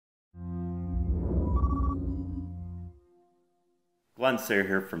Glenn Sayer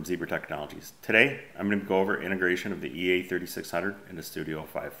here from Zebra Technologies. Today I'm going to go over integration of the EA3600 into Studio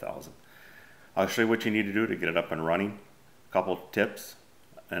 5000. I'll show you what you need to do to get it up and running, a couple tips,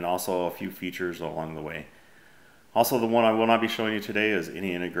 and also a few features along the way. Also, the one I will not be showing you today is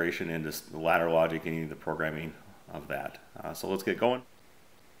any integration into the ladder logic, any of the programming of that. So let's get going.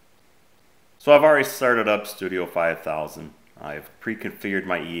 So I've already started up Studio 5000. I've pre-configured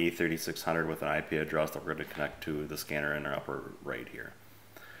my EA3600 with an IP address that we're going to connect to the scanner in our upper right here.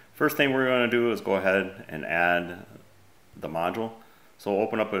 First thing we're going to do is go ahead and add the module. So we'll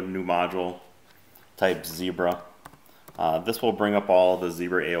open up a new module, type Zebra. This will bring up all the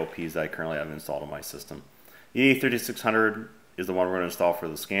Zebra AOPs that I currently have installed on my system. The EA3600 is the one we're going to install for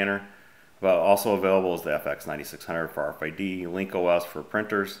the scanner, but also available is the FX9600 for RFID, Link OS for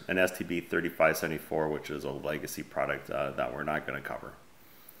printers, and STB3574, which is a legacy product that we're not going to cover.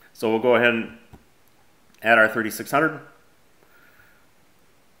 So we'll go ahead and add our 3600.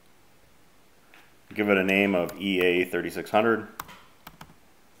 Give it a name of EA3600.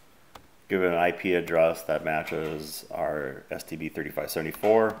 Give it an IP address that matches our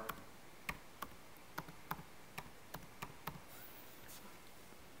STB3574.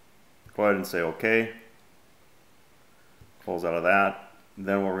 Go ahead and say OK. Close out of that.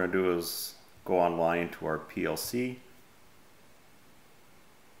 Then what we're going to do is go online to our PLC.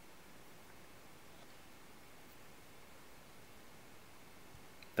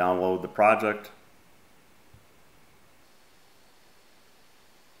 Download the project.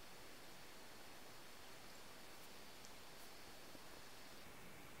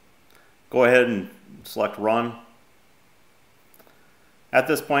 Go ahead and select Run. At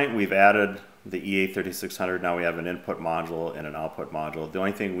this point, we've added the EA3600. Now we have an input module and an output module. The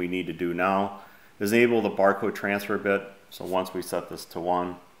only thing we need to do now is enable the barcode transfer bit. So once we set this to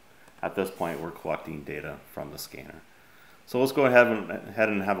 1, at this point we're collecting data from the scanner. So let's go ahead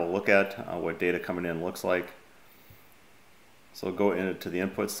and have a look at what data coming in looks like. So go into the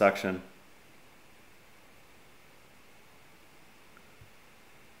input section.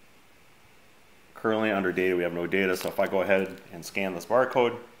 Currently under data we have no data, so if I go ahead and scan this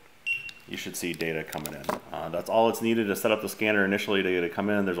barcode, you should see data coming in. That's all it's needed to set up the scanner initially to get it come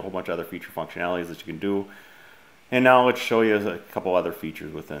in. There's a whole bunch of other feature functionalities that you can do. And now let's show you a couple other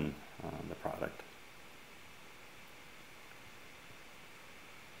features within the product.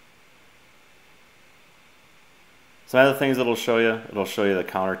 Some other things it'll show you the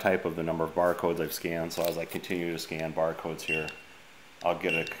counter type of the number of barcodes I've scanned. So as I continue to scan barcodes here, I'll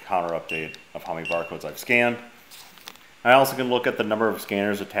get a counter update of how many barcodes I've scanned. I also can look at the number of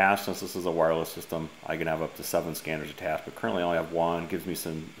scanners attached. Since this is a wireless system, I can have up to 7 scanners attached, but currently I only have 1. Gives me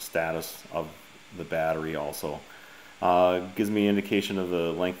some status of the battery also. Gives me indication of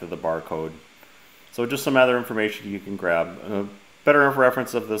the length of the barcode. So just some other information you can grab. Better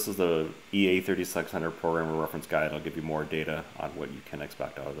reference of this is the EA3600 Programmer Reference Guide. It'll give you more data on what you can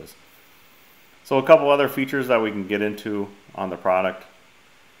expect out of this. So a couple other features that we can get into on the product.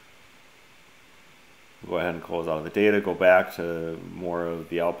 Go ahead and close out of the data, go back to more of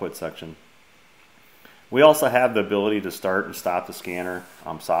the output section. We also have the ability to start and stop the scanner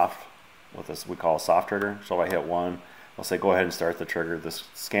soft with this we call a soft trigger. So if I hit 1, I'll say go ahead and start the trigger. This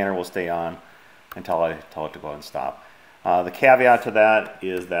scanner will stay on until I tell it to go ahead and stop. The caveat to that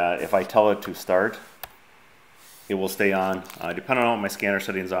is that if I tell it to start, it will stay on. Depending on what my scanner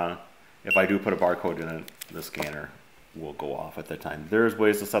settings on, if I do put a barcode in it, the scanner will go off at that time. There's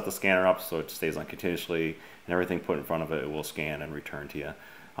ways to set the scanner up so it stays on continuously, and everything put in front of it will scan and return to you.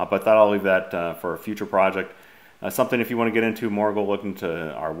 But I'll leave that for a future project. Something if you want to get into more, go look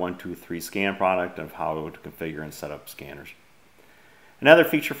into our 123 scan product of how to configure and set up scanners. Another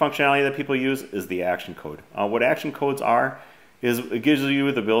feature functionality that people use is the action code. What action codes are is it gives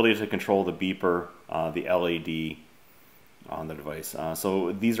you the ability to control the beeper, the LED on the device.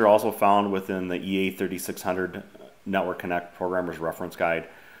 So these are also found within the EA3600 Network Connect Programmer's Reference Guide.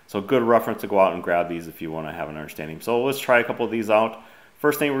 So good reference to go out and grab these if you want to have an understanding. So let's try a couple of these out.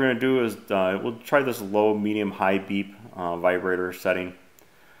 First thing we're going to do is we'll try this low, medium, high beep vibrator setting.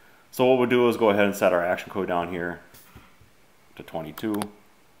 So what we'll do is go ahead and set our action code down here to 22.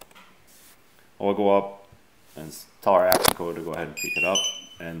 We'll go up and tell our action code to go ahead and pick it up,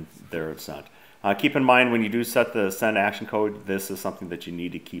 and there it's sent. Keep in mind when you do set the send action code, this is something that you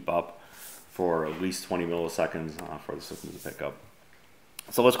need to keep up for at least 20 milliseconds for the system to pick up.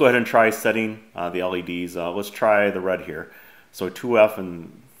 So let's go ahead and try setting the LEDs. Let's try the red here. So 2F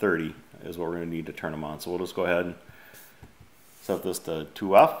and 30 is what we're going to need to turn them on. So we'll just go ahead and set this to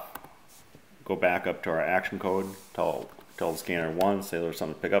 2F. Go back up to our action code, tell the scanner 1, say there's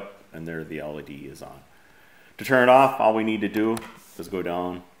something to pick up, and there the LED is on. To turn it off, all we need to do is go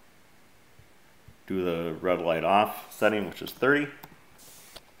down, do the red light off setting, which is 30.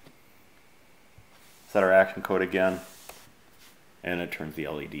 Set our action code again, and it turns the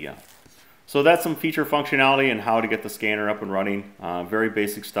LED on. So that's some feature functionality and how to get the scanner up and running. Very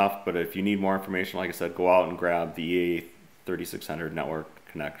basic stuff, but if you need more information, like I said, go out and grab the EA3600 Network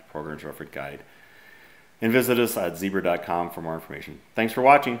Connect Programs Reference Guide. And visit us at zebra.com for more information. Thanks for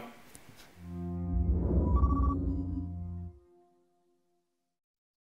watching.